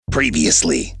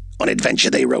Previously on Adventure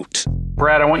They Wrote.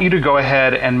 Brad, I want you to go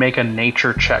ahead and make a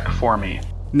nature check for me.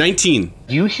 19.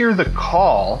 You hear the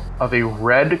call of a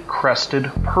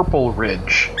red-crested purple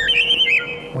ridge,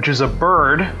 which is a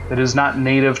bird that is not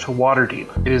native to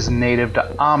Waterdeep. It is native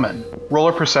to Ammon. Roll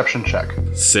a perception check.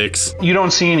 6. You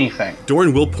don't see anything.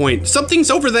 Doran will point. Something's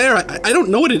over there. I don't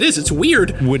know what it is. It's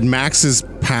weird. Would Max's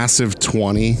passive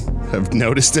 20 have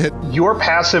noticed it? Your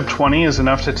passive 20 is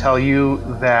enough to tell you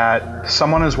that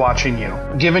someone is watching you.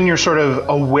 Given your sort of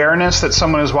awareness that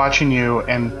someone is watching you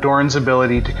and Doran's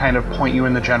ability to kind of point you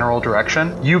in the general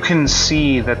direction, you can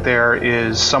see that there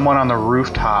is someone on the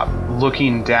rooftop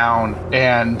looking down,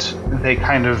 and they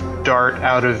kind of dart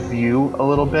out of view a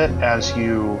little bit as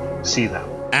you see them.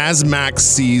 As Max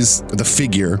sees the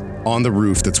figure on the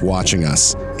roof that's watching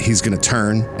us, he's going to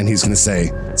turn and he's going to say,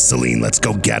 Celine, let's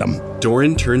go get him.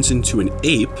 Doran turns into an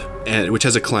ape, which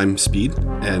has a climb speed,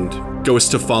 and goes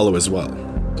to follow as well.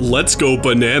 Let's go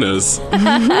bananas.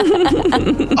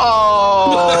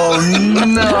 Oh,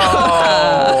 no.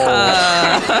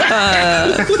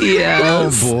 Yeah. Oh,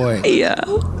 boy. Yeah.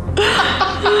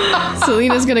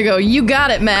 Selena's gonna go, you got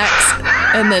it, Max,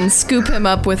 and then scoop him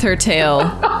up with her tail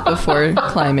before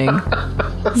climbing.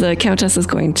 The Countess is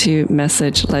going to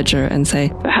message Ledger and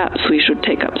say, perhaps we should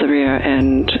take up the rear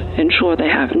and ensure they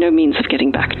have no means of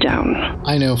getting back down.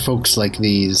 I know folks like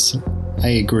these. I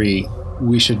agree.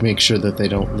 We should make sure that they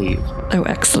don't leave. Oh,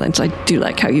 excellent. I do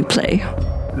like how you play.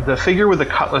 The figure with the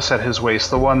cutlass at his waist,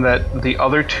 the one that the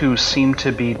other two seem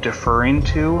to be deferring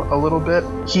to a little bit,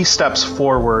 he steps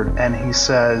forward and he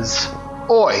says,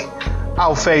 Oi,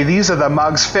 I'll say these are the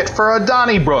mugs fit for a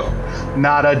Donnybrook.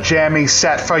 Not a jammy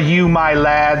set for you, my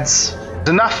lads. There's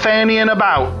enough fannying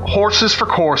about. Horses for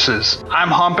courses. I'm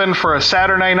humping for a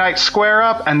Saturday night square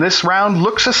up, and this round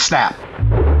looks a snap.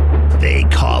 They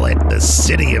call it the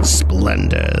City of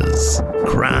Splendors,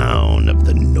 Crown of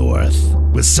the North.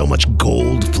 With so much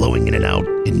gold flowing in and out,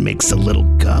 it makes a little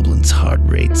goblin's heart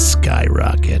rate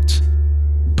skyrocket.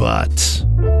 But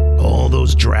all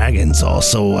those dragons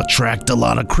also attract a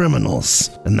lot of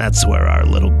criminals, and that's where our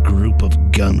little group of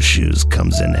gumshoes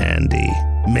comes in handy.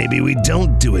 Maybe we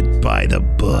don't do it by the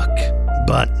book,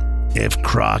 but if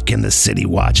Croc and the City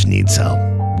Watch needs help,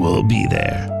 we'll be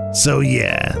there. So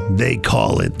yeah, they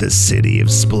call it the City of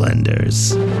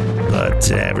Splendors. But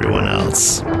to everyone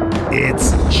else,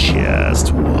 it's just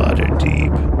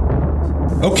Waterdeep.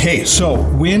 Okay, so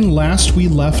when last we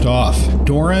left off,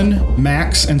 Doran,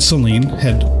 Max, and Celine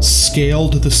had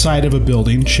scaled the side of a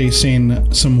building,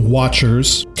 chasing some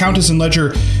watchers. Countess and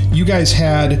Ledger, you guys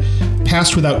had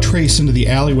passed without trace into the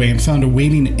alleyway and found a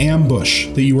waiting ambush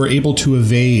that you were able to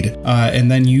evade. And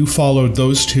then you followed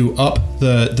those two up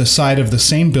the side of the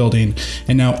same building.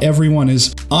 And now everyone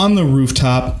is on the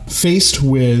rooftop, faced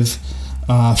with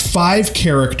 5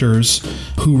 characters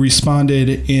who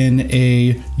responded in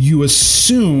a, you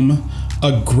assume,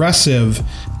 aggressive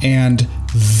and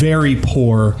very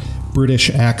poor British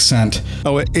accent.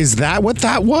 Oh, is that what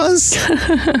that was?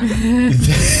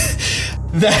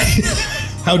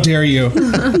 How dare you?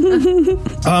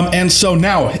 And so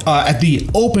now, at the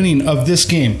opening of this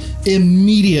game,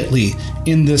 immediately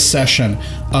in this session,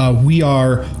 we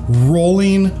are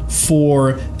rolling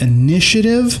for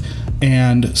initiative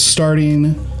and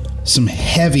starting some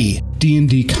heavy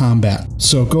D&D combat.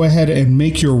 So go ahead and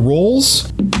make your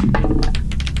rolls.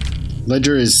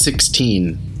 Ledger is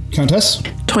 16. Countess?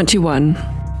 21.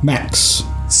 Max?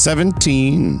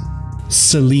 17.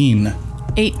 Celine?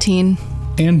 18.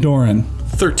 And Doran?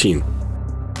 13.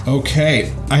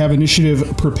 Okay, I have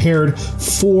initiative prepared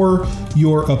for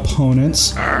your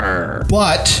opponents.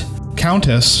 But,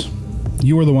 Countess,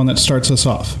 you are the one that starts us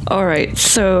off. All right,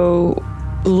 so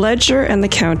Ledger and the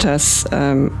Countess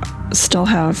still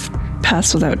have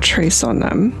Pass Without Trace on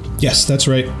them. Yes, that's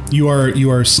right. You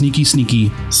are sneaky.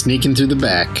 Sneaking through the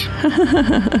back.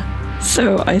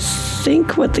 So I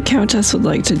think what the Countess would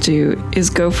like to do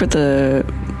is go for the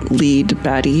lead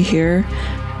baddie here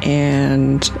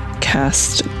and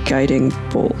cast Guiding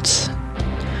Bolt.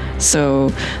 So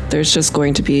there's just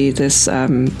going to be this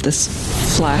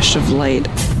flash of light.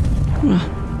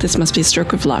 This must be a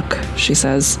stroke of luck, she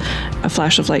says. A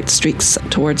flash of light streaks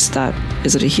towards that.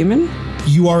 Is it a human?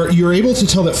 You're able to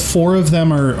tell that 4 of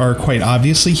them are quite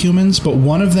obviously humans, but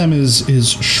one of them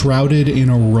is shrouded in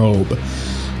a robe.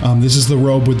 This is the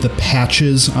robe with the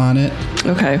patches on it.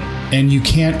 Okay. And you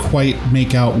can't quite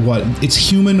make out what... It's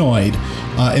humanoid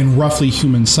and roughly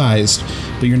human-sized,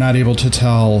 but you're not able to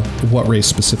tell what race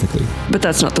specifically. But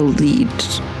that's not the lead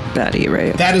baddie,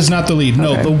 right? That is not the lead.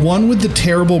 No, Okay. the one with the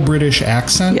terrible British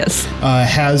accent Yes.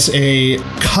 has a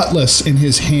cutlass in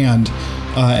his hand,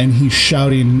 and he's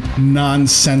shouting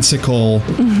nonsensical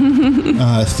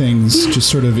things, just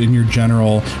sort of in your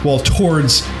general, well,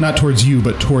 not towards you,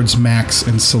 but towards Max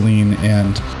and Celine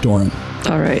and Doran.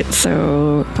 All right,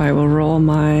 so I will roll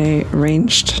my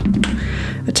ranged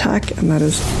attack, and that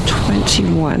is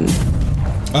 21.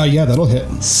 Yeah, that'll hit.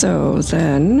 So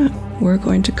then we're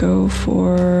going to go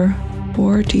for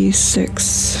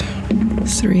 4d6.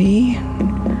 3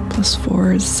 plus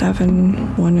 4 is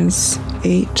 7. 1 is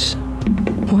 8.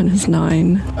 1 is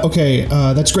 9. Okay,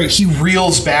 that's great. He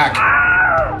reels back,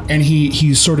 and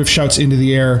he sort of shouts into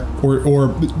the air, or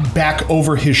back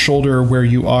over his shoulder where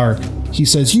you are. He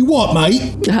says, "You what,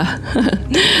 mate?"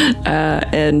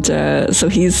 And so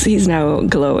he's now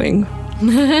glowing.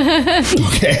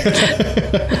 Okay.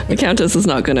 The Countess is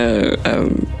not going to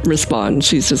respond.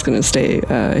 She's just going to stay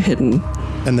hidden.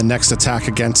 And the next attack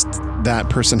against that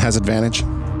person has advantage?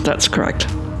 That's correct.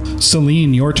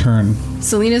 Celine, your turn.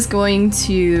 Celine is going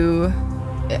to...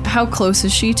 How close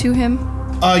is she to him?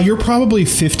 You're probably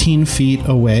 15 feet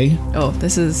away. Oh,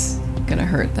 this is gonna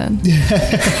hurt then.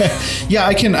 Yeah,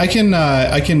 I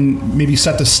can maybe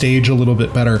set the stage a little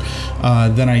bit better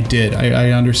than I did.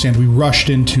 I understand we rushed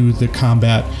into the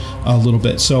combat a little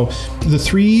bit. So the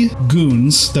 3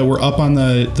 goons that were up on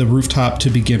the rooftop to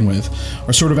begin with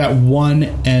are sort of at one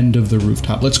end of the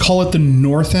rooftop. Let's call it the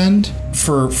north end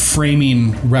for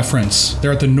framing reference.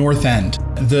 They're at the north end.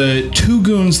 The 2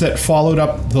 goons that followed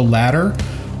up the ladder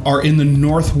are in the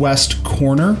northwest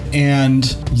corner,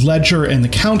 and Ledger and the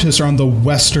Countess are on the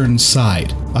western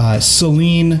side.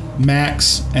 Celine,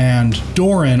 Max, and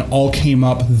Doran all came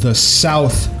up the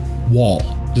south wall.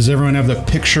 Does everyone have the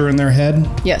picture in their head?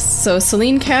 Yes, so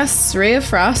Celine casts Ray of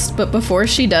Frost, but before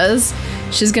she does,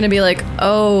 she's gonna be like,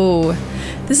 oh,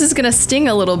 this is gonna sting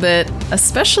a little bit,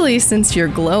 especially since you're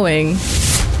glowing.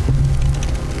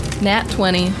 Nat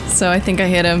 20, so I think I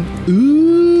hit him.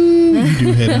 Ooh, you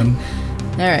do hit him.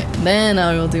 Alright, then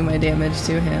I will do my damage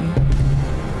to him.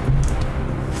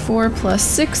 4 plus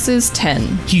 6 is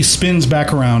 10. He spins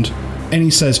back around and he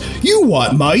says, "You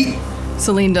what, mate?"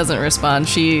 Celine doesn't respond.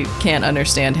 She can't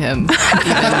understand him.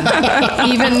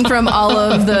 Even from all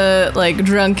of the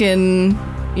drunken,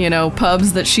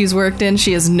 pubs that she's worked in,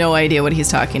 she has no idea what he's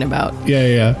talking about.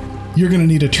 Yeah. You're gonna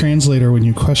need a translator when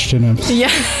you question him.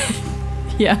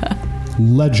 Yeah.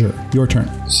 Ledger, your turn.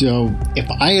 So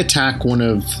if I attack one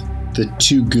of the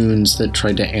 2 goons that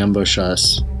tried to ambush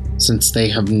us, since they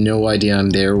have no idea I'm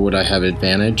there, would I have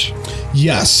advantage?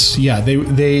 Yes. Yeah.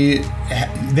 They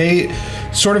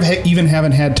sort of even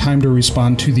haven't had time to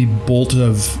respond to the bolt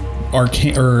of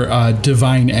arcane or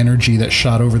divine energy that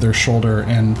shot over their shoulder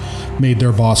and made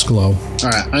their boss glow. All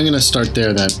right, I'm gonna start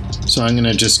there then. So I'm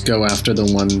gonna just go after the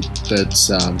one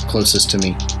that's closest to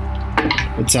me.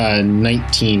 It's a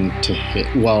 19 to hit.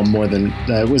 Well, more than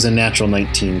it was a natural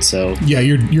 19, so yeah,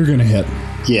 you're gonna hit.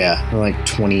 Yeah, like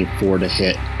 24 to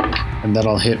hit, and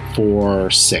that'll hit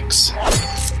for 6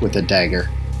 with a dagger.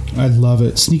 I love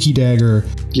it, sneaky dagger.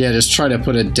 Yeah, just try to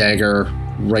put a dagger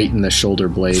right in the shoulder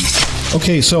blade.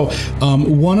 Okay, so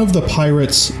one of the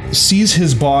pirates sees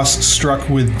his boss struck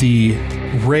with the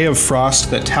ray of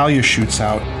frost that Talia shoots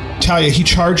out. Talia, he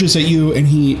charges at you and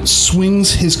he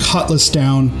swings his cutlass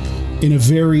down in a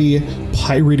very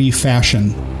piratey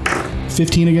fashion.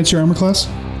 15 against your armor class?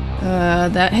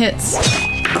 That hits.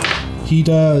 He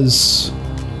does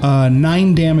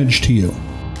 9 damage to you.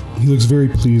 He looks very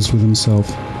pleased with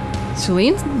himself.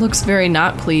 Celine looks very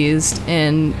not pleased,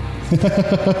 and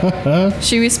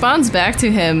she responds back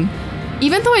to him,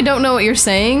 "Even though I don't know what you're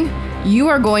saying, you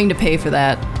are going to pay for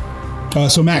that."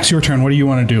 So Max, your turn. What do you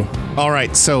want to do? All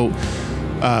right, so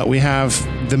we have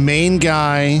the main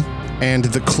guy and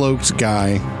the cloaked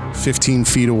guy 15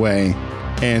 feet away,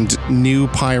 and new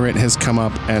pirate has come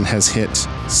up and has hit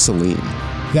Celine.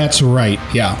 That's right,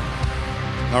 yeah.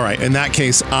 All right, in that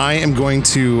case, I am going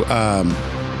to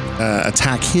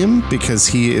attack him because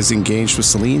he is engaged with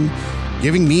Celine,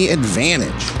 giving me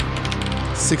advantage.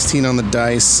 16 on the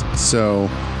dice, so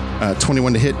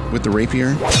 21 to hit with the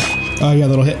rapier. Yeah,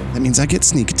 that'll hit. That means I get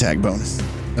sneak attack bonus.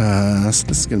 So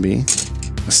this is going to be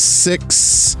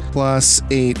 6 plus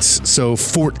 8, so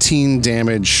 14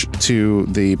 damage to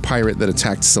the pirate that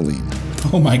attacked Celine.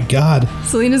 Oh my god.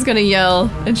 Celine is gonna yell,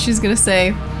 and she's gonna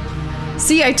say,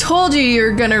 "See, I told you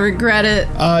you're gonna regret it."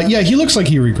 Yeah, he looks like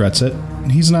he regrets it.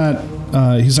 He's not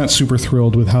super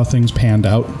thrilled with how things panned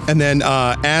out. And then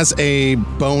as a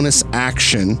bonus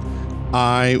action,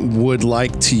 I would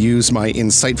like to use my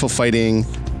insightful fighting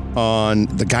on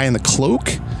the guy in the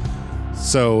cloak.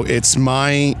 So it's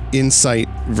my insight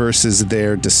versus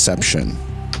their deception.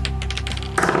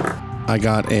 I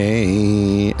got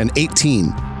an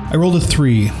 18. I rolled a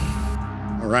 3.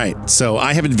 right. So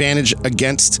I have advantage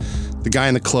against the guy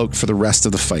in the cloak for the rest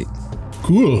of the fight.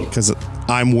 Cool. Because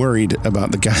I'm worried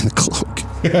about the guy in the cloak.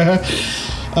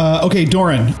 Okay,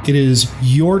 Doran, it is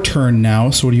your turn now.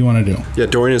 So what do you want to do? Yeah,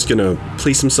 Dorian is going to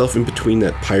place himself in between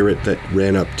that pirate that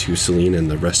ran up to Celine and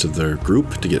the rest of their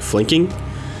group to get flanking.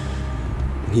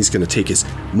 He's going to take his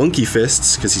monkey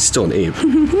fists, because he's still an ape.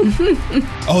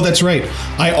 Oh, that's right.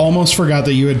 I almost forgot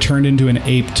that you had turned into an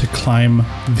ape to climb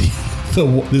the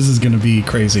this is going to be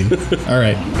crazy. All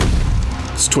right.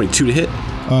 It's 22 to hit.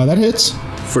 That hits.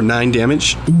 For 9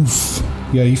 damage. Oof.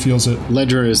 Yeah, he feels it.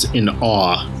 Ledger is in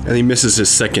awe. And he misses his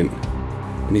second.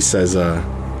 And he says,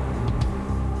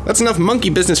 that's enough monkey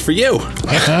business for you.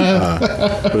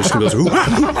 Goes,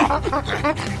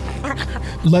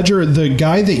 Ledger, the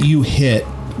guy that you hit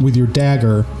with your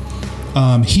dagger,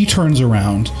 he turns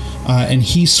around and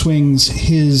he swings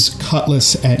his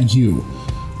cutlass at you.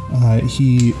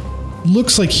 He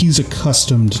looks like he's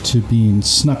accustomed to being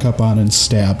snuck up on and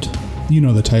stabbed. You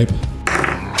know the type.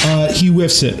 He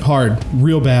whiffs it hard,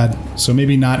 real bad, so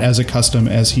maybe not as accustomed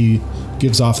as he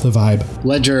gives off the vibe.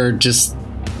 Ledger just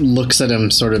looks at him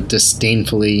sort of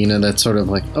disdainfully, you know, that sort of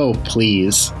like, oh,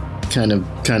 please kind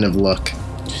of look.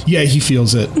 Yeah, he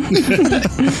feels it.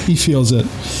 He feels it.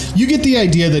 You get the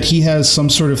idea that he has some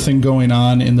sort of thing going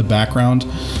on in the background,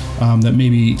 that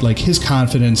maybe like his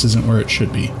confidence isn't where it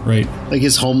should be, right? Like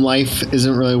his home life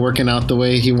isn't really working out the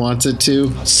way he wants it to.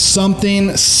 Something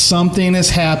is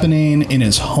happening in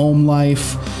his home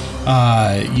life,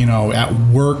 at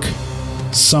work,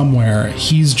 somewhere.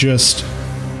 He's just,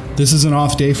 this is an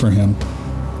off day for him.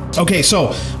 Okay,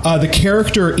 so the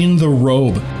character in the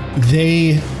robe,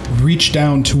 they reach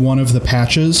down to one of the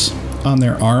patches on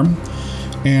their arm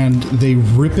and they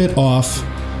rip it off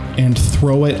and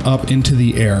throw it up into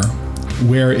the air,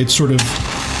 where it sort of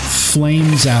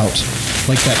flames out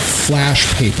like that flash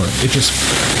paper. It just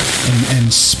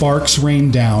and sparks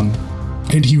rain down,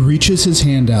 and he reaches his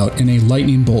hand out and a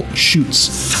lightning bolt shoots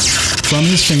from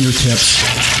his fingertips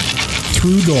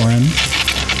through Doran,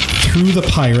 through the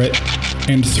pirate,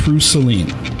 and through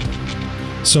Celine.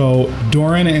 So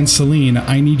Doran and Celine,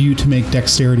 I need you to make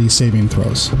dexterity saving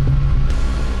throws.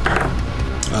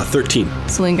 13.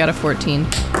 Celine got a 14.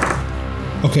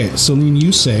 Okay, Celine,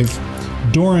 you save.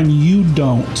 Doran, you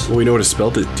don't. Well, we know what a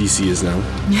spell DC is now.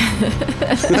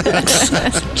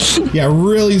 Yeah,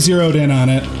 really zeroed in on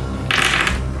it.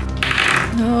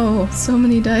 Oh, so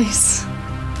many dice.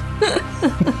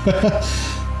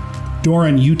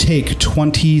 Doran, you take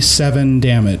 27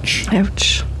 damage.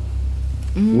 Ouch.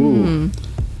 Ooh.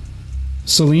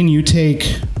 Celine, you take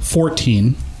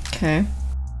 14. Okay.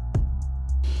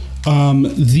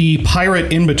 The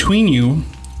pirate in between you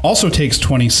also takes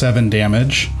 27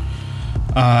 damage,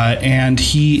 and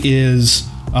he is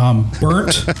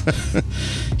burnt.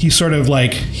 He sort of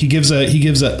like he gives a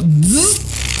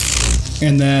zzz,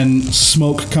 and then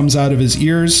smoke comes out of his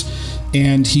ears,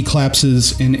 and he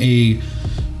collapses in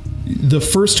the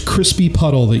first crispy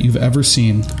puddle that you've ever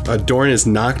seen. Doran is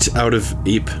knocked out of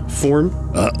ape form.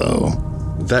 Uh-oh.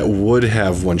 That would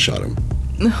have one-shot him.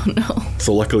 Oh, no.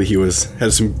 So luckily he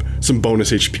had some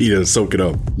bonus HP to soak it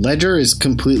up. Ledger is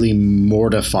completely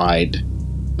mortified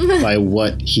by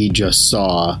what he just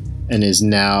saw and is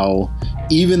now,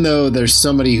 even though there's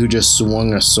somebody who just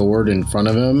swung a sword in front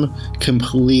of him,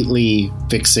 completely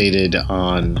fixated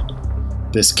on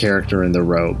this character in the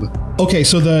robe. Okay,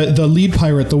 so the lead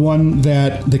pirate, the one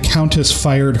that the Countess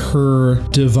fired her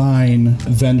divine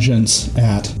vengeance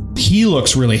at, he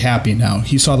looks really happy now.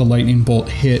 He saw the lightning bolt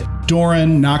hit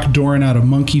Doran, knock Doran out of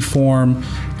monkey form.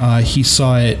 He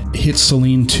saw it hit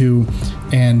Celine too,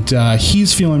 and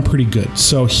he's feeling pretty good.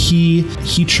 So he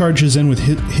charges in with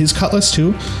his cutlass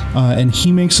too, and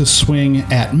he makes a swing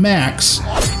at Max,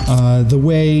 the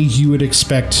way you would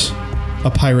expect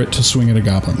a pirate to swing at a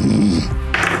goblin.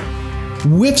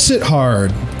 Whiffs it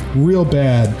hard, real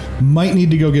bad. Might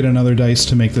need to go get another dice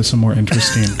to make this a more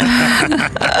interesting.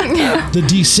 The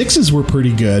D6s were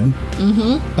pretty good.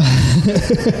 Mm-hmm.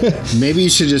 Maybe you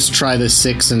should just try the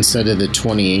 6 instead of the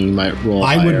 20 and you might roll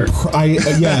higher.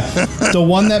 The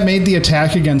one that made the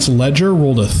attack against Ledger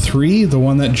rolled a 3. The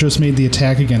one that just made the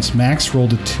attack against Max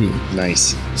rolled a 2.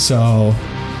 Nice. So,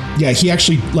 yeah, he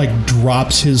actually like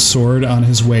drops his sword on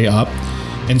his way up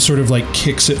and sort of like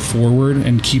kicks it forward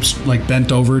and keeps like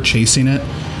bent over chasing it.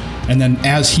 And then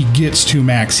as he gets to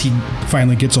Max, he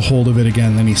finally gets a hold of it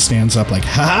again. And then he stands up like,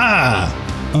 ha!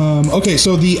 Okay,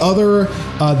 so the other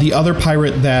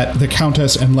pirate that the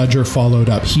Countess and Ledger followed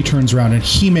up, he turns around and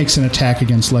he makes an attack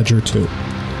against Ledger too.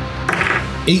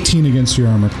 18 against your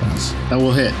armor class. That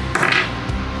will hit.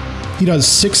 He does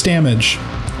 6 damage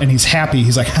and he's happy.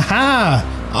 He's like, ha!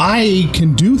 I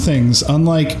can do things,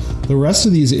 unlike the rest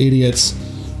of these idiots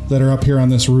that are up here on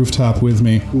this rooftop with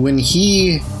me. When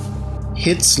he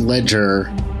hits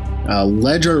Ledger,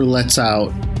 Ledger lets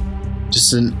out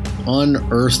just an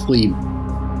unearthly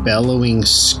bellowing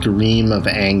scream of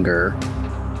anger,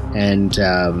 and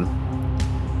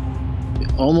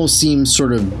it almost seems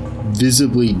sort of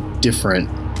visibly different.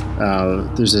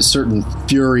 There's a certain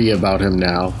fury about him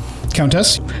now.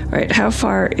 Countess? All right, how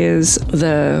far is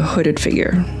the hooded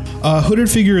figure? Hooded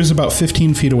figure is about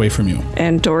 15 feet away from you.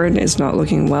 And Doran is not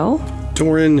looking well?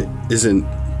 Doran isn't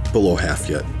below half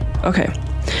yet. Okay.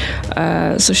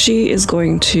 So she is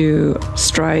going to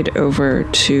stride over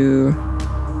to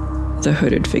the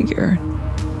hooded figure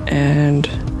and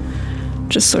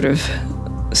just sort of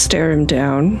stare him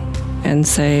down and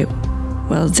say,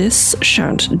 well, this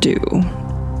shan't do.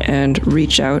 And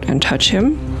reach out and touch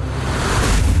him.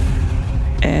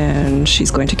 And she's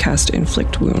going to cast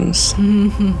Inflict Wounds.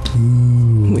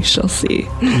 Mm-hmm. We shall see.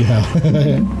 Yeah.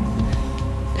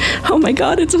 Oh my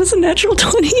god, it was a natural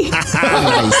 20.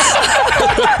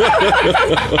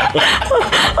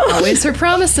 Always her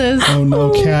promises. Oh no,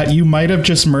 Kat, you might have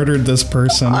just murdered this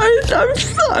person.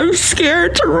 I'm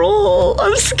scared to roll.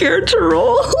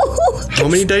 How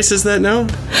many dice is that now?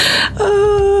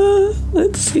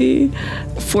 Let's see.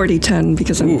 40-10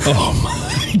 because I'm... Oh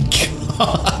my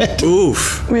god.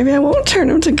 Oof. Maybe I won't turn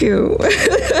him to goo.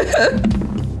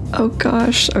 Oh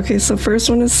gosh. Okay, so first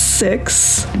one is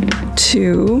 6,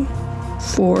 2,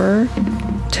 4,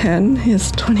 10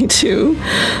 is 22.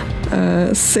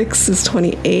 6 is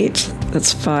 28.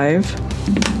 That's 5.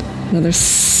 Another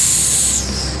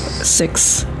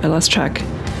 6. I lost track.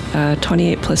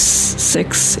 28 plus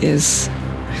 6 is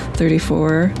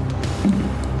 34.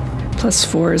 Plus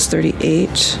 4 is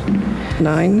 38.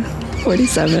 9.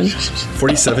 47.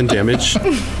 47 damage.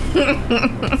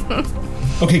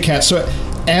 Okay, Kat, so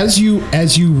as you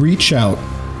reach out,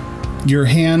 your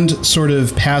hand sort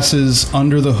of passes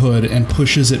under the hood and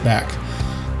pushes it back.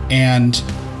 And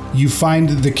you find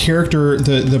the character,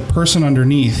 the person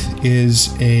underneath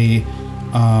is a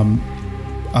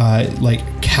like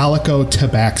calico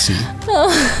tabaxi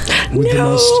with the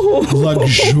most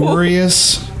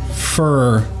luxurious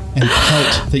fur and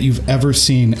pelt that you've ever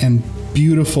seen, and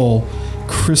beautiful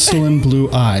crystalline blue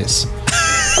eyes.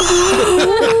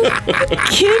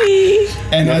 Kitty.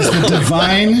 And as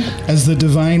the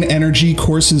divine energy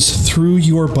courses through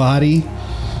your body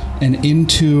and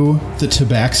into the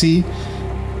tabaxi,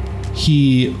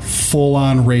 he full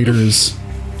on raiders,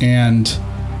 and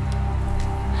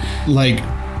like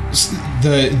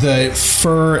the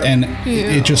fur and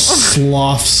it just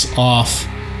sloughs off.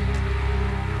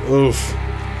 Oof.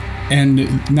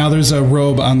 And now there's a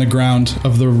robe on the ground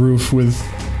of the roof with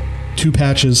 2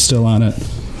 patches still on it.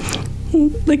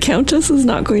 The Countess is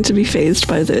not going to be fazed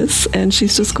by this, and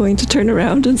she's just going to turn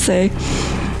around and say,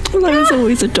 well, I was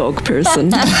always a dog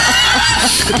person.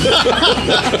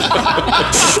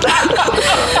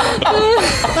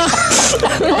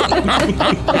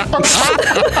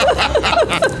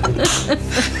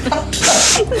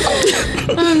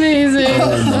 Amazing.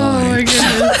 Oh my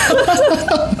goodness.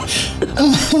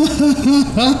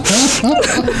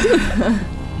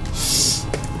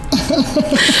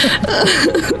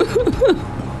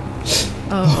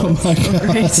 Oh my god.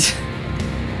 Great.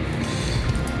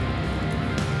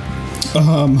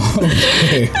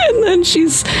 Okay. And then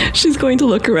she's going to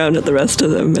look around at the rest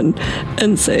of them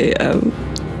and say,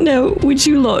 now, would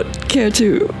you lot care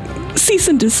to cease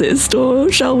and desist,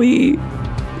 or shall we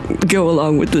go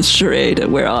along with this charade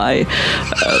where I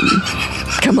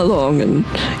come along and,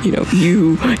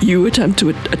 you attempt to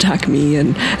attack me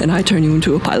and I turn you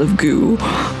into a pile of goo?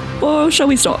 Or shall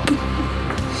we stop?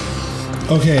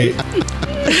 Okay.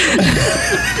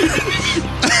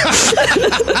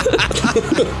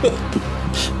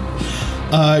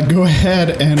 Go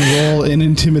ahead and roll an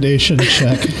intimidation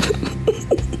check.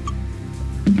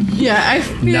 Yeah, I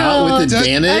feel... Not with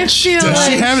advantage? I feel Does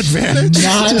she like... have advantage?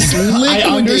 Just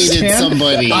liquidated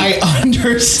somebody. I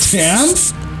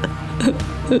understand.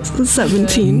 It's a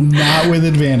 17. Not with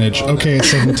advantage. Okay,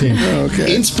 17.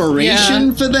 Okay.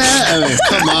 Inspiration for that? I mean,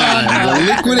 come on. You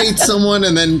liquidate someone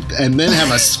and then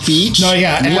have a speech? No,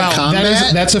 yeah.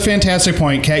 Combat? That's a fantastic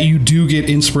point, Kat. You do get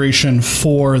inspiration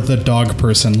for the dog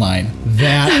person line.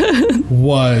 That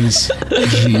was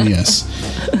genius.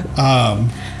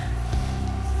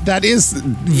 That is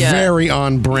very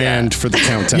on brand for the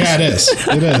Countess. Yeah, it is.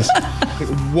 It is.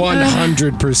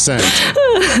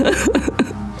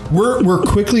 100%. We're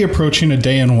quickly approaching a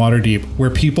day in Waterdeep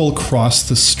where people cross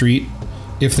the street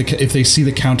if they see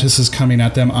the Countess is coming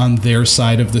at them on their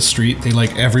side of the street, they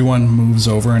like everyone moves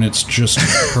over and it's just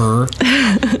her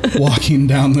walking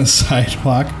down the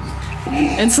sidewalk.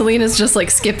 And Selena's just like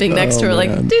skipping next to her,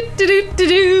 like do do do do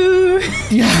do.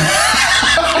 Yeah.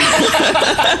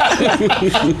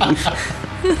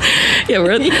 Yeah,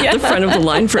 we're at the front of the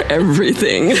line for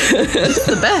everything. It's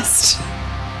the best.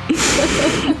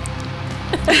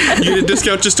 You get a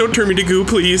discount, just don't turn me to goo,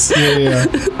 please. Yeah.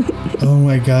 Oh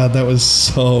my god, that was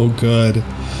so good.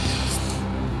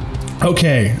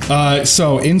 Okay,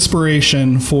 so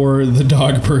inspiration for the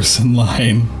dog person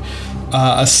line.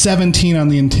 A 17 on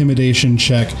the intimidation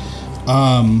check.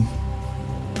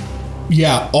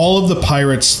 Yeah, all of the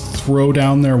pirates throw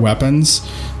down their weapons,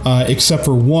 except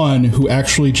for one who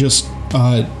actually just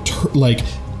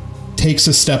takes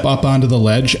a step up onto the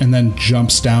ledge and then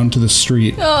jumps down to the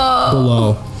street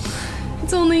below.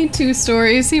 It's only 2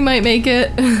 stories. He might make it.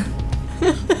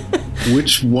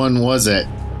 Which one was it?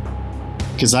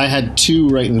 Because I had 2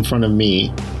 right in front of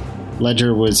me.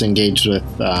 Ledger was engaged with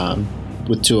 2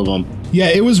 of them. Yeah,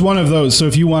 it was one of those. So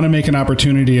if you want to make an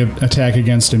opportunity attack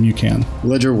against him, you can.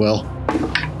 Ledger will.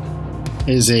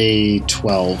 Is a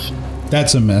 12.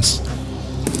 That's a miss.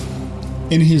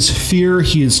 In his fear,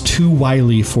 he is too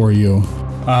wily for you.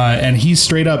 And he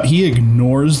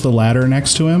ignores the ladder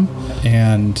next to him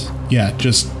and,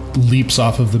 just leaps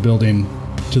off of the building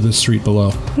to the street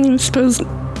below. I suppose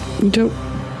you don't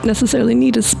necessarily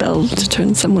need a spell to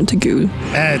turn someone to goo.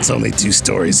 It's only 2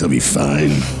 stories. He'll be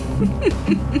fine.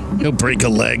 He'll break a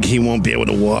leg. He won't be able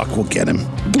to walk. We'll get him.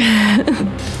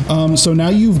 So now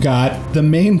you've got the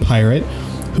main pirate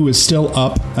who is still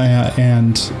up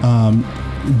and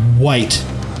white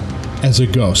as a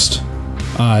ghost.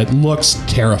 Looks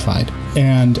terrified.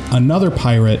 And another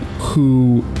pirate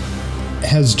who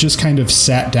has just kind of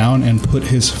sat down and put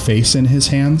his face in his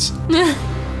hands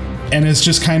and is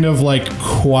just kind of like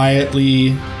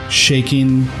quietly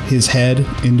shaking his head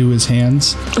into his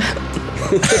hands.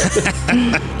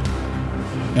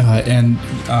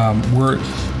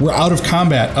 We're out of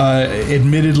combat.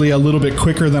 Admittedly, a little bit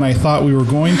quicker than I thought we were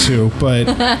going to, but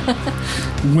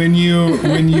when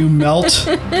you melt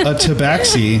a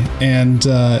tabaxi and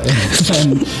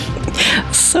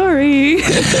sorry,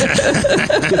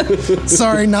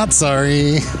 Sorry, not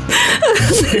sorry.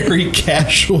 very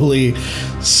casually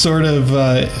sort of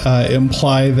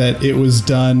imply that it was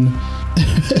done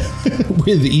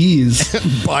with ease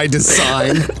By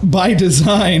design. by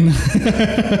design.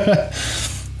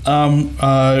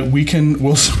 We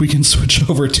can switch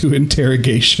over to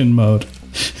interrogation mode.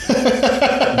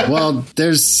 Well,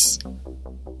 there's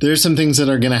some things that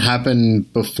are going to happen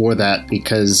before that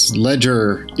because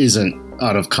Ledger isn't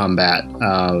out of combat.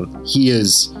 He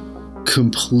is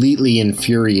completely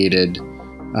infuriated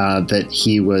that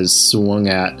he was swung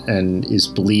at and is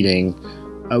bleeding.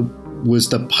 Was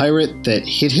the pirate that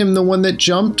hit him the one that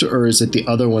jumped, or is it the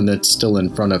other one that's still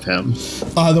in front of him?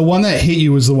 The one that hit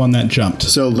you was the one that jumped.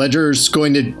 So Ledger's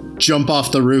going to jump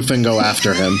off the roof and go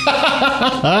after him.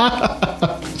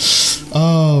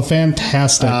 Oh,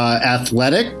 fantastic.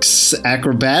 Athletics,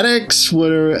 acrobatics,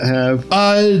 whatever.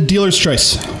 Dealer's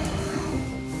choice.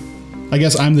 I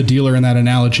guess I'm the dealer in that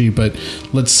analogy, but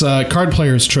let's card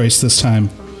player's choice this time.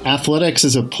 Athletics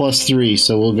is a +3,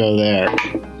 so we'll go there.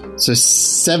 So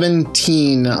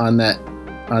 17 on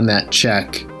that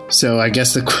check. So I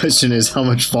guess the question is, how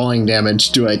much falling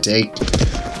damage do I take?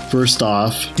 First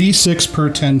off, D6 per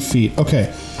 10 feet.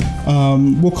 Okay.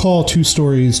 We'll call 2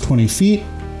 stories 20 feet.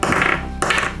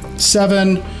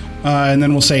 7, and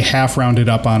then we'll say half rounded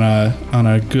up on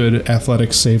a good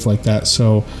athletics save like that.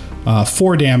 So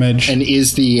 4 damage. and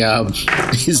is the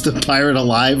pirate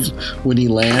alive when he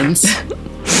lands?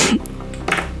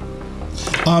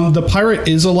 The pirate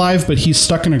is alive, but he's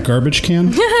stuck in a garbage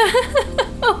can.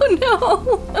 Oh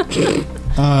no.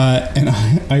 And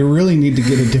I really need to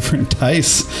get a different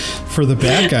dice for the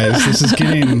bad guys. This is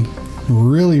getting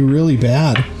really, really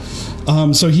bad.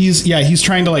 So he's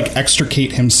trying to like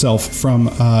extricate himself from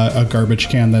a garbage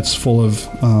can that's full of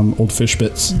old fish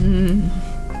bits.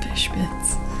 Fish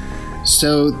bits.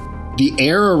 So the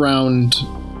air around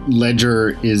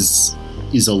Ledger is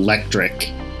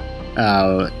electric,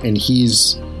 and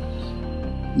he's,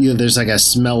 there's like a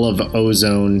smell of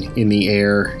ozone in the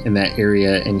air in that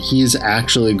area, and he's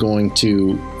actually going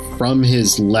to, from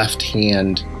his left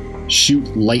hand, shoot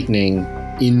lightning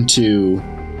into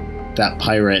that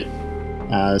pirate.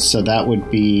 So that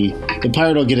would be, the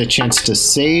pirate will get a chance to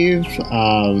save,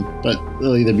 but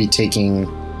they'll either be taking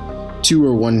 2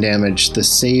 or 1 damage. The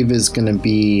save is going to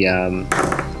be,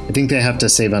 I think they have to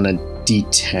save on a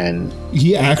D10.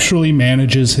 He actually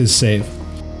manages his save.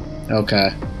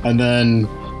 Okay. And then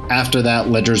after that,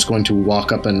 Ledger's going to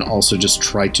walk up and also just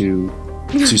try to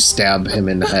stab him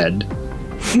in the head.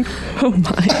 Oh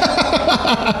my.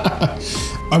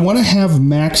 I want to have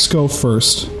Max go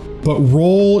first, but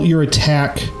roll your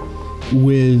attack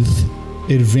with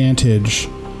advantage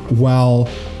while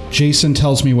Jason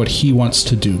tells me what he wants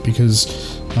to do,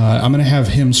 because I'm going to have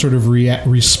him sort of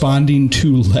responding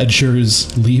to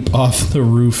Ledger's leap off the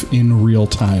roof in real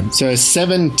time. So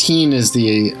 17 is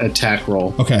the attack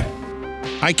roll. Okay.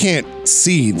 I can't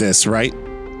see this, right?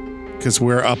 Because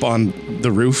we're up on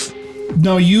the roof.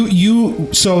 No,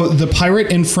 so the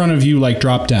pirate in front of you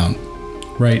dropped down,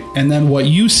 right? And then what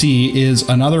you see is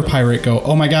another pirate go,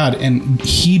 oh my God, and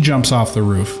he jumps off the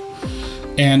roof.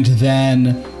 And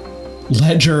then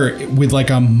Ledger, with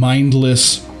a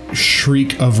mindless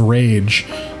shriek of rage,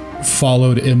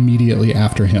 followed immediately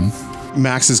after him.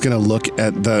 Max is going to look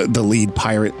at the lead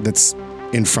pirate that's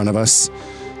in front of us.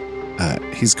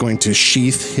 He's going to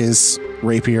sheath his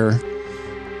rapier,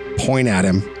 point at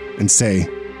him, and say,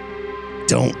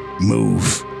 "Don't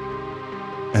move."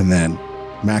 And then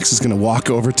Max is going to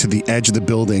walk over to the edge of the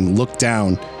building, look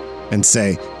down, and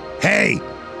say, "Hey,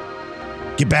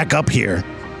 get back up here.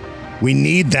 We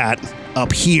need that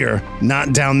up here,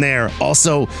 not down there.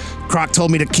 Also, Croc told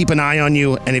me to keep an eye on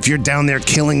you, and if you're down there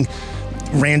killing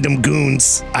random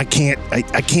goons, I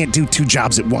can't do two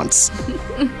jobs at once."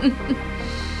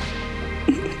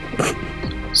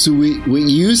 So what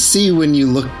you see when you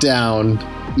look down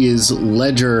is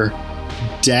Ledger,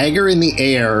 dagger in the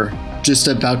air, just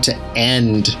about to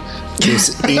end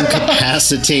this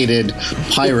incapacitated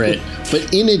pirate.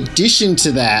 But in addition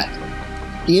to that,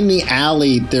 in the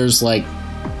alley, there's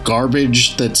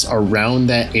garbage that's around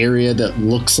that area that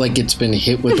looks like it's been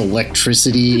hit with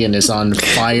electricity and is on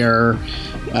fire.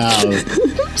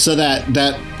 So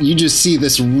that you just see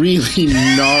this really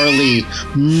gnarly,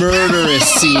 murderous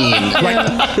scene.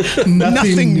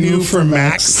 Nothing new for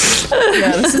Max.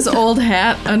 Yeah, this is old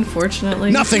hat,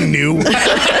 unfortunately. Nothing new. Hey,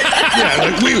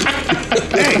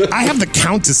 I have the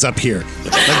Countess up here.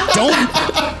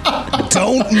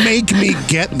 Don't make me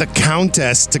get the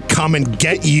Countess to come and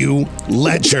get you,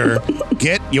 Ledger.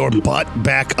 Get your butt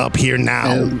back up here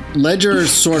now. Ledger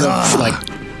sort of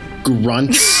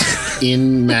grunts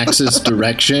in Max's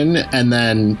direction and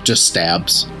then just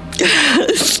stabs.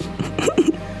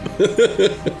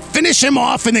 Finish him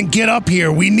off and then get up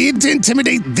here. We need to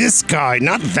intimidate this guy,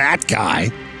 not that guy.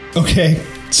 Okay.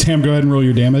 Sam, go ahead and roll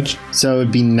your damage. So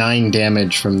it'd be 9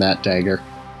 damage from that dagger.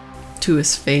 To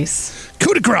his face.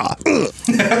 Coup de grace.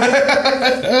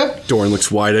 Doran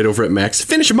looks wide-eyed over at Max.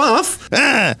 Finish him off.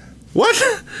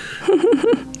 What?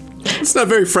 It's not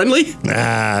very friendly.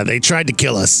 They tried to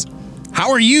kill us.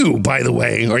 How are you, by the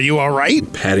way? Are you all right?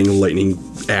 Patting lightning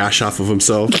ash off of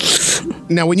himself.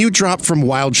 Now, when you drop from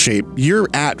wild shape, you're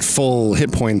at full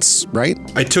hit points, right?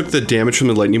 I took the damage from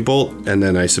the lightning bolt, and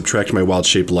then I subtract my wild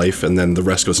shape life, and then the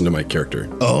rest goes into my character.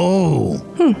 Oh.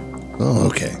 Oh,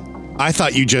 okay. I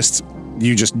thought you just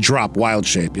drop wild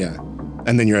shape, yeah.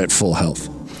 And then you're at full health.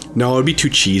 No, it'd be too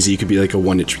cheesy. You could be like a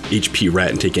 1 HP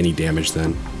rat and take any damage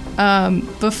then.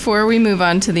 Before we move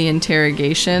on to the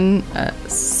interrogation,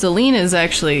 Celine is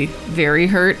actually very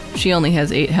hurt. She only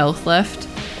has 8 health left.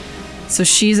 So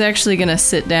she's actually going to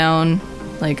sit down,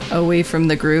 away from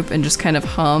the group and just kind of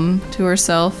hum to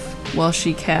herself while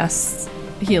she casts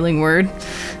Healing Word.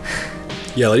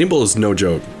 Yeah, Lightning Bolt is no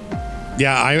joke.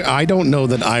 Yeah, I don't know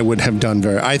that I would have done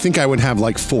I think I would have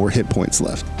 4 hit points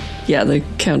left. Yeah, the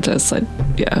Countess, would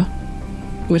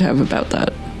have about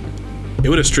that. It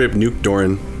would have straight up nuked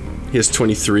Doran. He has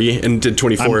 23 and did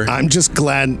 24. I'm just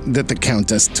glad that the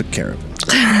Countess took care of it.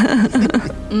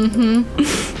 Mm-hmm.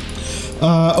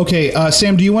 Okay,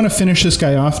 Sam, do you want to finish this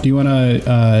guy off? Do you want to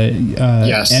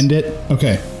yes. End it?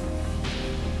 Okay.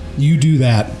 You do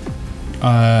that.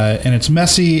 And it's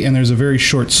messy, and there's a very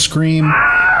short scream,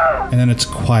 and then it's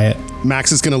quiet.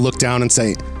 Max is going to look down and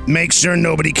say, "Make sure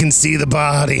nobody can see the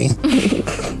body."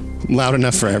 Loud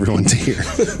enough for everyone to hear.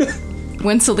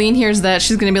 When Celine hears that,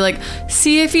 she's going to be like,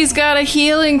 "See if he's got a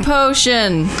healing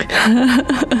potion."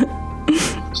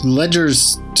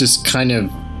 Ledger's just kind of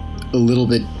a little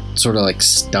bit sort of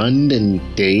stunned and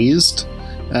dazed,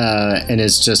 and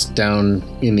is just down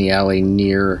in the alley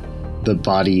near the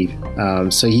body.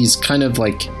 So he's kind of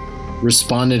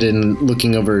responded in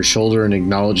looking over his shoulder and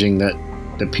acknowledging that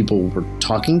people were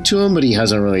talking to him, but he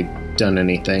hasn't really done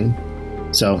anything.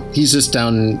 So he's just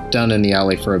down in the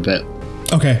alley for a bit.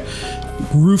 Okay.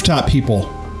 Rooftop people,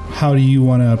 how do you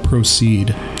want to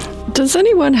proceed? Does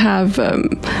anyone have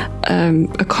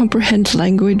a comprehend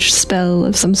language spell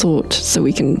of some sort so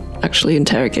we can actually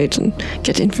interrogate and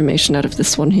get information out of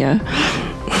this one here?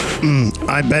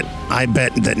 I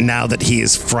bet that now that he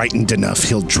is frightened enough,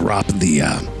 he'll drop the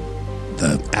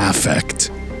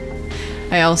affect.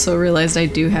 I also realized I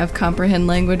do have comprehend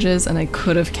languages, and I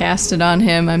could have cast it on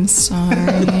him. I'm sorry.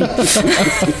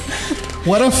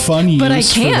 What a fun use But I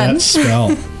for can. that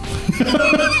spell.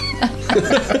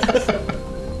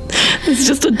 It's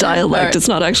just a dialect. Right. It's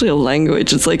not actually a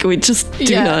language. It's like we just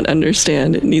do not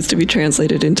understand. It needs to be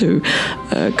translated into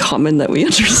common that we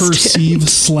understand. Perceive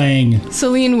slang.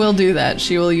 Celine will do that.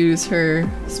 She will use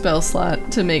her spell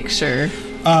slot to make sure.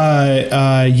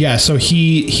 Yeah, so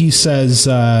he says,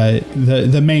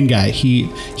 the main guy,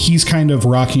 he's kind of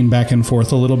rocking back and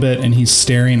forth a little bit, and he's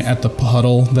staring at the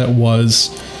puddle that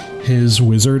was his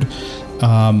wizard.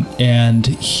 And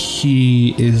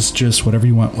he is just whatever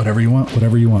you want. Tell me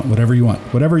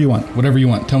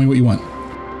what you want.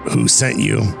 Who sent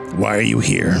you? Why are you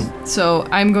here? So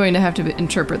I'm going to have to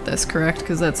interpret this, correct?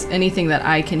 Because that's anything that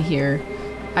I can hear.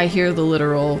 I hear the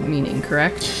literal meaning,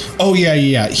 correct? Oh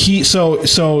yeah.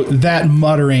 So that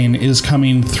muttering is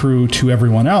coming through to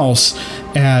everyone else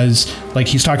as like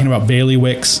he's talking about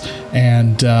bailiwicks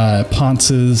and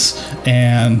ponces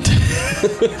and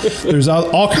there's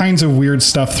all kinds of weird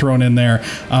stuff thrown in there.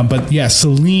 But yeah,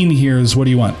 Celine hears, what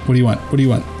do you want?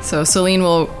 So Celine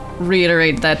will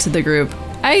reiterate that to the group.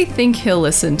 I think he'll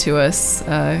listen to us.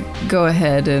 Go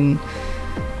ahead and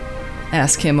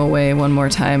ask him away one more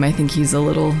time. I think he's a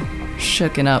little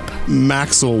shooken up.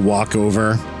 Max will walk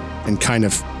over and kind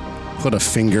of put a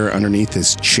finger underneath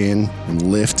his chin and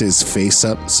lift his face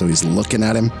up so he's looking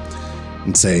at him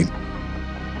and say,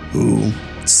 "Who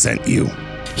sent you?"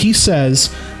 He says,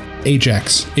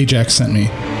 Ajax. Ajax sent me.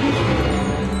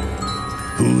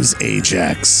 Who's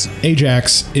Ajax?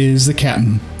 Ajax is the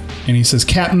captain. And he says,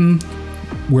 Captain,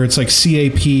 where it's like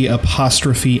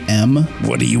CAP''M.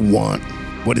 What do you want?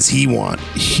 What does he want?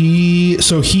 He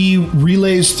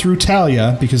relays through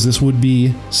Talia, because this would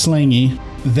be slangy,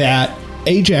 that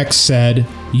Ajax said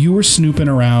you were snooping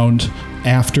around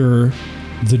after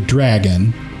the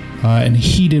dragon, and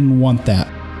he didn't want that.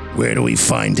 Where do we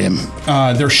find him?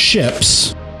 Their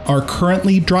ships are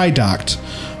currently dry docked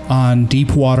on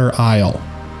Deepwater Isle,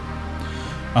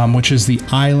 which is the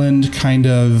island kind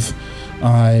of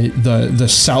the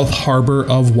south harbor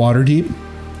of Waterdeep.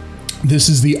 This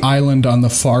is the island on the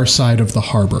far side of the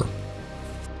harbor.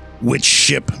 Which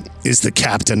ship is the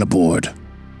captain aboard?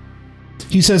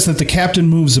 He says that the captain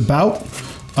moves about,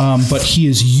 but he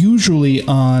is usually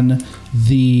on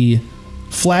the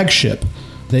flagship.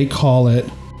 They call it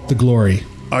the Glory.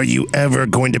 Are you ever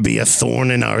going to be a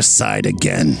thorn in our side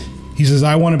again? He says,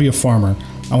 I want to be a farmer.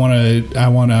 I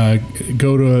want to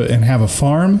go to and have a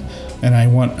farm, and I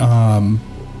want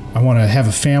to have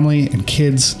a family and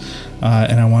kids,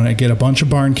 and I want to get a bunch of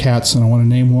barn cats, and I want to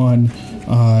name one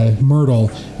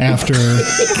Myrtle after.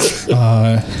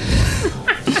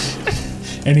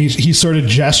 And he sort of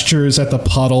gestures at the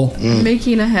puddle.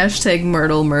 Making a hashtag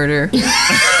Myrtle murder.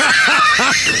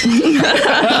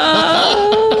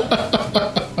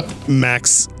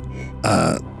 Max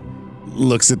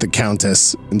looks at the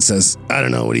Countess and says, I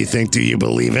don't know, what do you think? Do you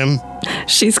believe him?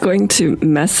 She's going to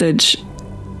message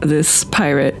this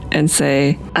pirate and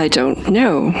say, I don't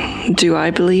know. Do I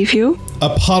believe you?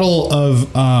 A puddle of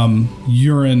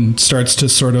urine starts to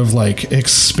sort of like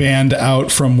expand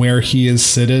out from where he is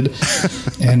seated.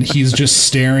 And he's just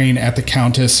staring at the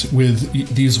Countess with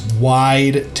these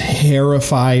wide,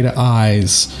 terrified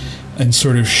eyes and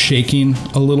sort of shaking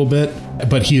a little bit.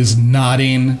 But he is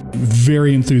nodding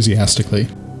very enthusiastically.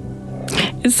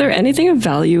 Is there anything of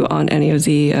value on any of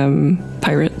the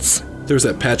pirates? There's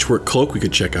that patchwork cloak we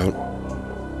could check out.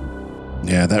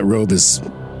 Yeah, that robe is...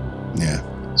 Yeah.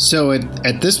 So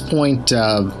at this point,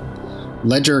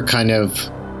 Ledger kind of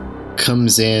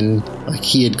comes in, like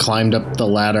he had climbed up the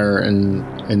ladder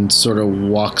and sort of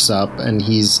walks up, and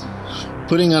he's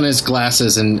putting on his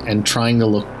glasses and trying to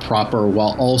look proper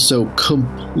while also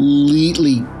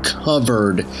completely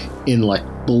covered in like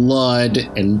blood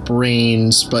and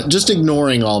brains, but just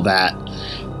ignoring all that.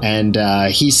 And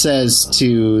he says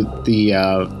to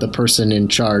the person in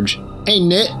charge, "Hey,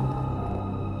 Nit,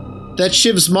 that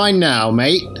shiv's mine now,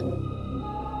 mate."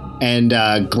 And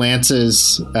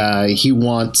glances. He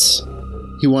wants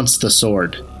the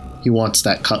sword. He wants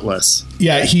that cutlass.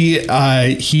 Yeah,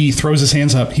 he throws his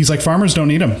hands up. He's like, farmers don't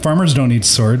need them. Farmers don't need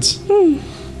swords.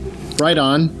 Right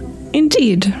on.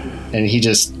 Indeed. And he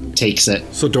just takes it.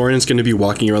 So Dorian's going to be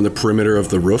walking around the perimeter of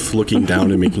the roof, looking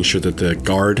down and making sure that the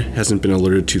guard hasn't been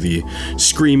alerted to the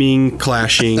screaming,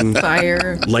 clashing,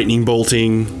 Fire. lightning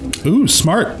bolting. Ooh,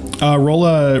 smart. Roll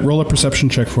a perception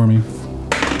check for me.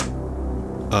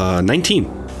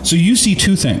 19. So you see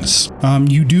two things.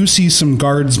 You do see some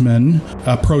guardsmen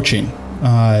approaching.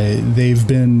 They've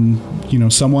been,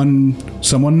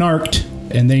 someone narked,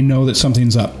 and they know that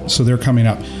something's up, so they're coming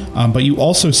up. But you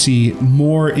also see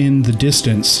more in the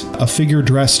distance a figure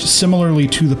dressed similarly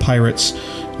to the pirates,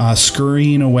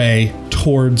 scurrying away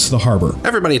towards the harbor.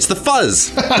 Everybody, it's the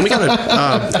Fuzz, and we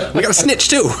got a snitch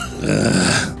too.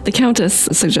 The Countess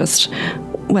suggests,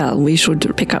 well, we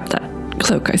should pick up that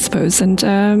cloak, I suppose, and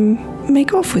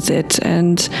make off with it,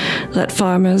 and let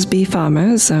farmers be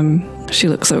farmers. She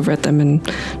looks over at them and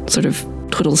sort of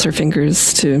twiddles her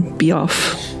fingers to be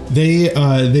off. They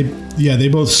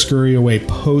both scurry away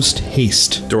post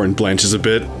haste. Doran blanches a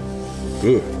bit.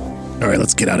 Ooh. All right,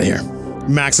 let's get out of here.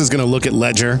 Max is going to look at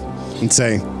Ledger and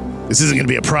say, this isn't going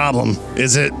to be a problem,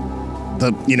 is it?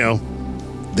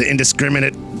 The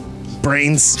indiscriminate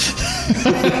brains.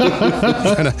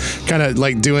 kind of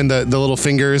like doing the little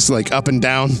fingers like up and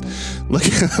down,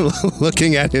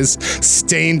 looking at his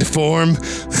stained form.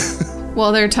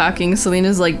 While they're talking,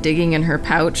 Selena's like digging in her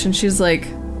pouch, and she's like,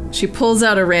 she pulls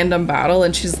out a random bottle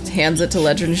and she hands it to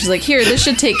Ledger, and she's like, here, this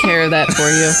should take care of that for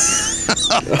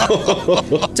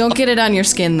you. Don't get it on your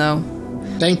skin, though.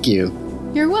 Thank you.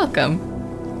 You're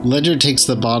welcome. Ledger takes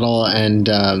the bottle and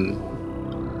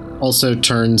also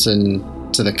turns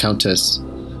to the Countess.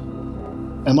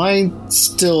 Am I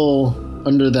still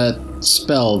under that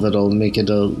spell that'll make it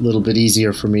a little bit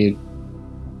easier for me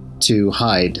to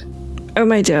hide? Oh,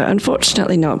 my dear,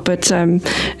 unfortunately not, but then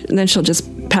she'll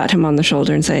just pat him on the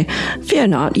shoulder and say, fear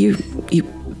not, you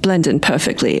blend in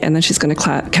perfectly, and then she's going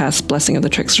to cast Blessing of the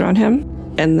Trickster on him,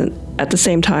 and then at the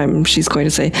same time, she's going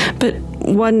to say, but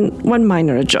one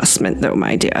minor adjustment, though,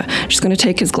 my dear. She's going to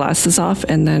take his glasses off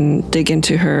and then dig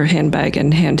into her handbag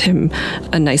and hand him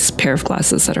a nice pair of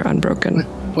glasses that are unbroken.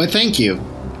 Why, thank you.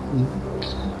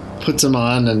 Puts them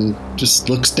on and just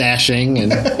looks dashing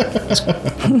and is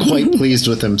quite pleased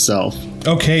with himself.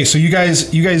 Okay, so you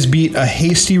guys beat a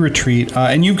hasty retreat,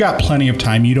 and you've got plenty of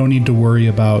time. You don't need to worry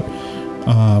about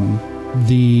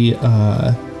the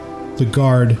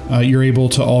guard. You're able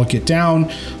to all get down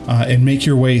and make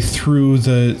your way through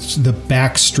the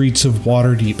back streets of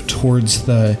Waterdeep towards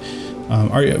the.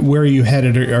 Where are you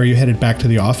headed? Are you headed back to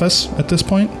the office at this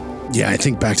point? Yeah, I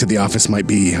think back to the office might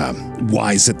be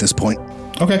wise at this point.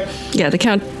 Okay. Yeah, the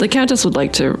Countess would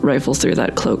like to rifle through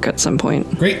that cloak at some point.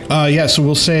 Great. So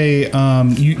we'll say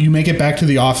you make it back to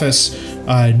the office.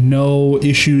 No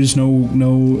issues,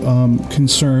 no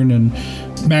concern. And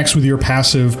Max, with your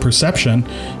passive perception,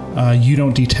 you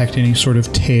don't detect any sort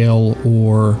of tail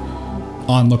or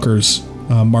onlookers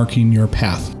marking your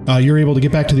path. You're able to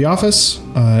get back to the office,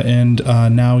 and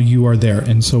now you are there.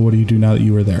 And so what do you do now that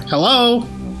you are there? Hello?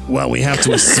 Well, we have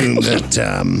to assume that...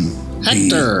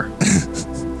 Hector!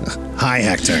 Hi,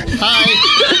 Hector. Hi!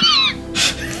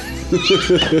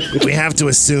 We have to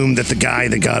assume that the guy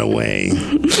that got away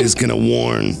is going to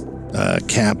warn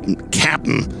Captain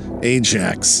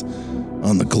Ajax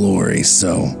on the glory,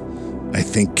 so I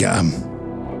think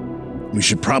we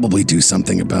should probably do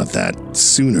something about that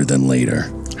sooner than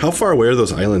later. How far away are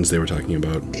those islands they were talking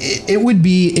about? It would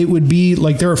be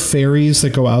like there are ferries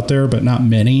that go out there, but not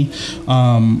many.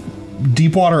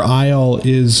 Deepwater Isle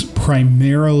is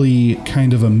primarily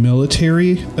kind of a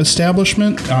military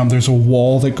establishment. There's a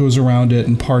wall that goes around it,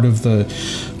 and part of the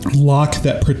lock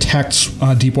that protects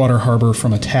Deepwater Harbor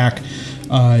from attack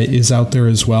is out there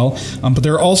as well. But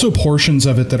there are also portions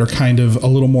of it that are kind of a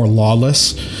little more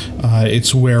lawless.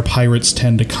 It's where pirates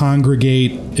tend to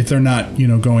congregate if they're not,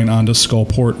 going on to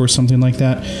Skullport or something like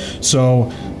that.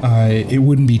 So it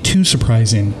wouldn't be too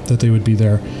surprising that they would be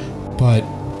there. But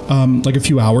like a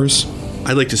few hours.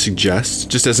 I'd like to suggest,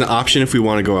 just as an option if we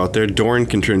want to go out there, Doran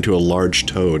can turn into a large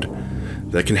toad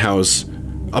that can house,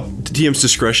 up to DM's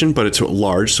discretion, but it's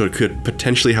large, so it could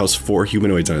potentially house 4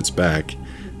 humanoids on its back.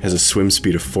 Has a swim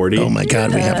speed of 40. Oh my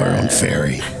god, we have our own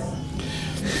ferry.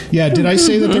 Yeah, did I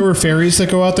say that there were ferries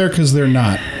that go out there? Because they're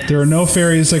not. There are no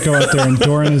ferries that go out there, and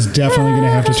Doran is definitely going to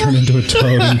have to turn into a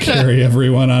toad and carry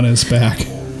everyone on his back.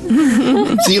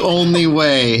 It's the only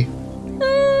way.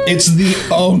 It's the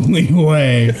only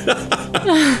way.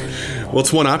 Well,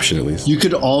 it's one option at least. You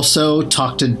could also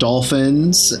talk to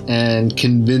dolphins and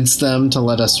convince them to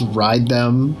let us ride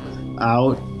them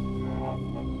out.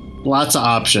 Lots of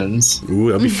options. Ooh,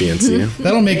 that'd be fancy.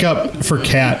 That'll make up for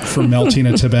Cat for melting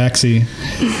a tabaxi.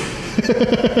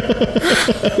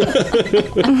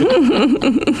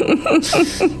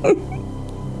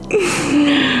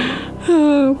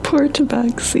 Oh, poor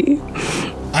tabaxi.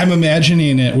 I'm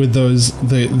imagining it with those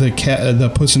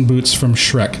the Puss in Boots from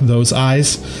Shrek. Those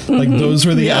eyes, like those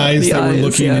were the eyes that were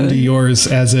looking into yours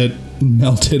as it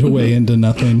melted away into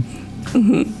nothing.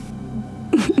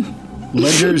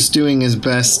 Ledger's doing his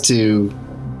best to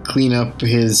clean up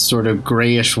his sort of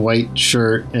grayish white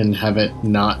shirt and have it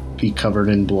not be covered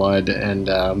in blood, and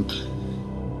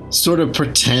sort of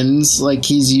pretends like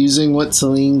he's using what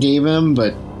Celine gave him,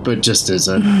 but just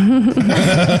isn't.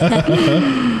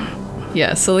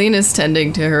 Yeah, Celine is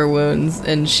tending to her wounds,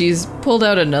 and she's pulled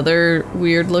out another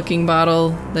weird-looking bottle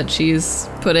that she's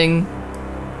putting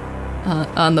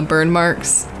on the burn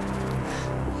marks.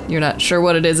 You're not sure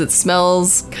what it is. It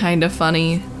smells kind of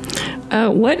funny.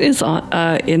 What is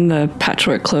in the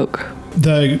patchwork cloak?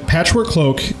 The patchwork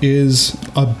cloak is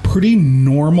a pretty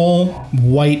normal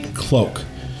white cloak.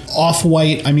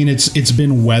 Off-white, I mean, it's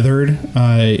been weathered.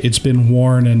 It's been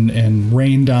worn and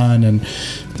rained on, and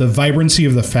the vibrancy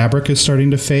of the fabric is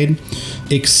starting to fade,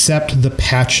 except the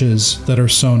patches that are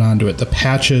sewn onto it. The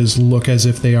patches look as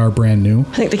if they are brand new.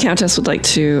 I think the Countess would like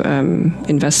to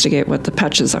investigate what the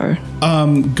patches are.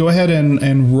 Go ahead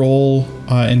and roll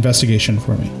investigation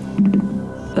for me.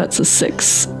 That's a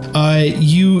 6.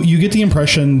 You get the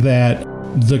impression that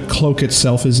the cloak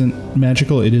itself isn't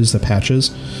magical. It is the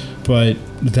patches. But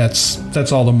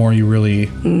that's all the more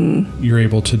you're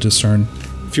able to discern.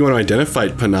 If you want to identify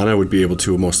it, Panana would be able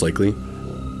to, most likely.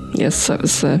 Yes, that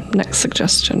was the next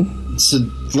suggestion. So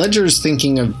Ledger's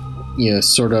thinking of,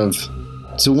 sort of...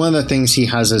 So one of the things he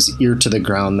has is ear to the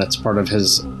ground. That's part of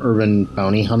his urban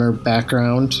bounty hunter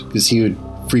background, because he would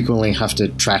frequently have to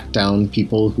track down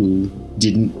people who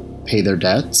didn't pay their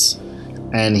debts.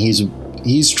 And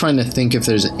he's trying to think if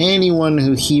there's anyone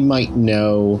who he might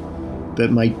know that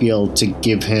might be able to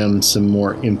give him some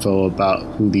more info about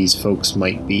who these folks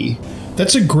might be.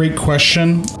 That's a great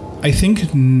question. I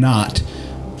think not.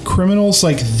 Criminals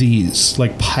like these,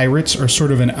 like pirates, are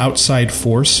sort of an outside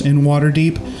force in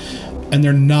Waterdeep, and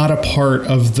they're not a part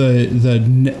of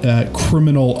the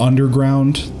criminal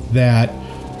underground that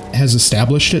has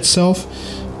established itself.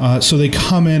 So they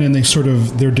come in and they're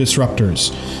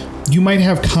disruptors. You might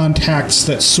have contacts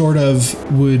that sort of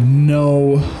would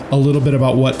know a little bit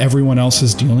about what everyone else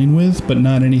is dealing with, but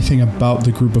not anything about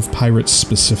the group of pirates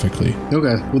specifically.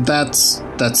 Okay, well that's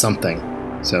something.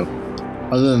 So,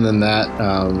 other than that,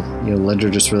 Ledger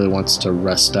just really wants to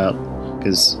rest up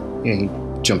because he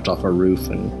jumped off a roof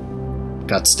and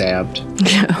got stabbed.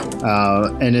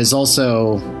 Yeah. And is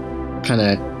also kind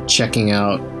of checking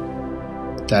out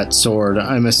that sword.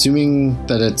 I'm assuming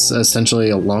that it's essentially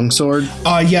a longsword.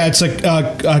 Yeah, it's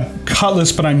a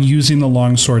cutlass, but I'm using the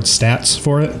longsword stats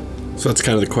for it. So that's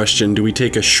kind of the question. Do we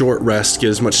take a short rest, get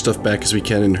as much stuff back as we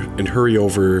can, and hurry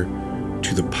over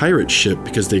to the pirate ship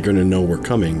because they're going to know we're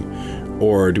coming?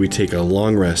 Or do we take a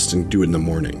long rest and do it in the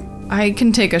morning? I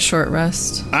can take a short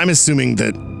rest. I'm assuming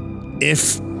that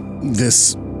if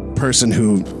this person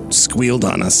who squealed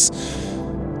on us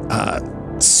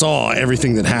saw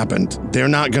everything that happened, they're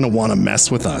not going to want to mess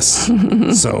with us.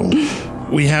 So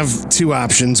we have two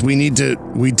options. We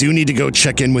do need to go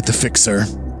check in with the fixer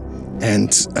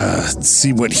and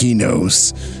see what he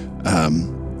knows.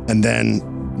 And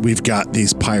then we've got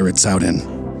these pirates out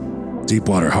in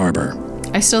Deepwater Harbor.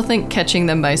 I still think catching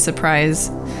them by surprise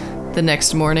the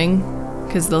next morning,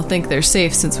 because they'll think they're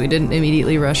safe since we didn't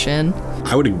immediately rush in.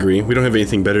 I would agree. We don't have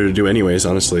anything better to do anyways,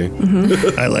 honestly.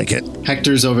 Mm-hmm. I like it.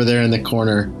 Hector's over there in the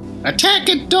corner. Attack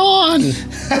at dawn!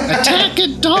 Attack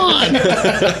at dawn!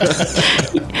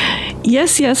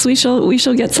 Yes, we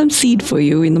shall get some seed for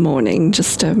you in the morning.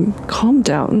 Just calm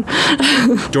down.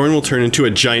 Doran will turn into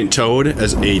a giant toad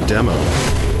as a demo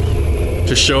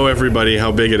to show everybody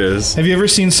how big it is. Have you ever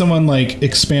seen someone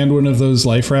expand one of those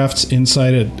life rafts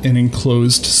inside an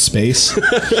enclosed space?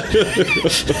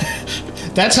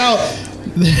 That's how.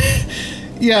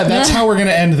 Yeah, that's how we're going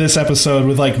to end this episode,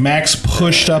 with Max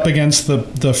pushed up against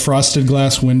the frosted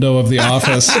glass window of the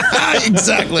office.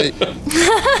 Exactly.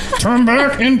 Turn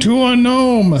back into a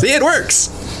gnome. See, it works.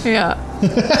 Yeah.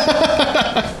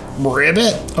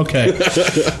 Ribbit. Okay.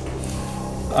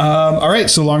 All right,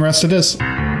 so long rest it is.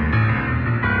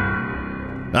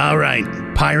 All right,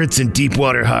 pirates in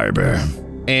Deepwater Harbor.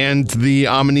 And the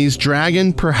Amnese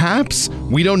dragon, perhaps?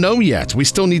 We don't know yet. We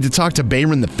still need to talk to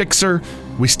Bayron the Fixer.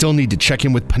 We still need to check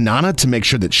in with Panana to make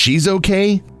sure that she's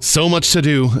okay. So much to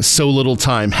do, so little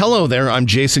time. Hello there, I'm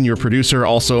Jason, your producer,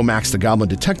 also Max the Goblin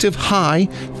Detective. Hi,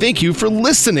 thank you for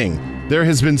listening. There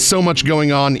has been so much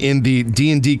going on in the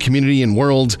D&D community and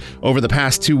world over the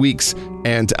past 2 weeks,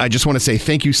 and I just want to say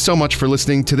thank you so much for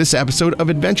listening to this episode of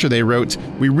Adventure They Wrote.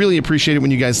 We really appreciate it when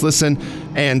you guys listen,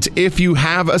 and if you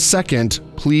have a second,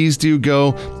 please do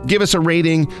go give us a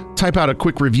rating, type out a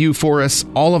quick review for us.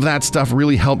 All of that stuff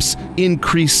really helps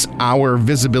increase our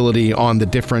visibility on the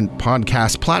different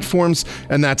podcast platforms,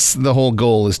 and that's the whole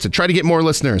goal, is to try to get more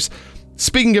listeners.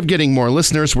 Speaking of getting more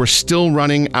listeners, we're still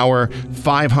running our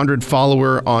 500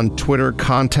 follower on Twitter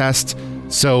contest.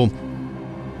 So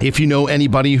if you know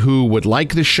anybody who would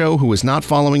like the show, who is not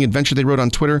following Adventure They Wrote on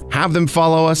Twitter, have them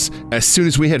follow us. As soon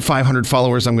as we hit 500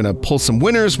 followers, I'm going to pull some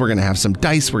winners. We're going to have some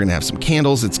dice. We're going to have some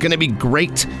candles. It's going to be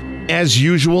great. As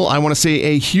usual, I want to say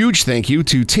a huge thank you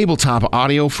to Tabletop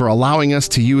Audio for allowing us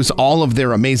to use all of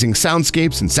their amazing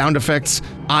soundscapes and sound effects.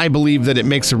 I believe that it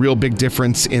makes a real big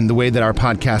difference in the way that our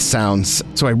podcast sounds.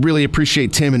 So I really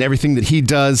appreciate Tim and everything that he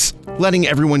does, letting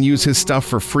everyone use his stuff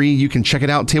for free. You can check it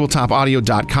out,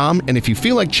 tabletopaudio.com. And if you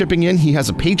feel like chipping in, he has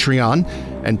a Patreon,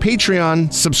 and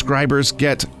Patreon subscribers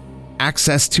get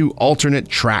access to alternate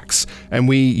tracks. And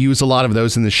we use a lot of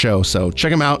those in the show. So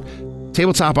check them out.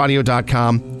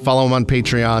 tabletopaudio.com, follow him on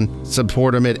Patreon,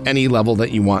 support him at any level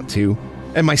that you want to.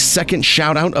 And my second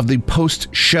shout out of the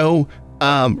post-show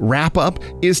wrap up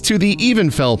is to the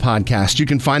Evenfell podcast. You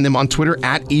can find them on Twitter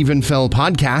at Evenfell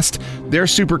Podcast. They're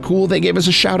super cool. They gave us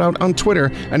a shout out on Twitter,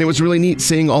 and it was really neat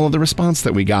seeing all of the response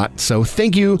that we got. So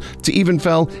thank you to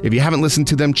Evenfell. If you haven't listened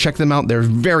to them, check them out. They're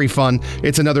very fun.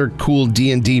 It's another cool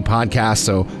D&D podcast,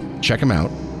 so check them out.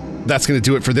 That's going to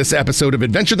do it for this episode of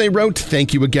Adventure They Wrote.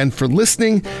 Thank you again for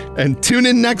listening, and tune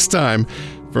in next time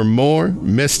for more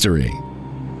mystery.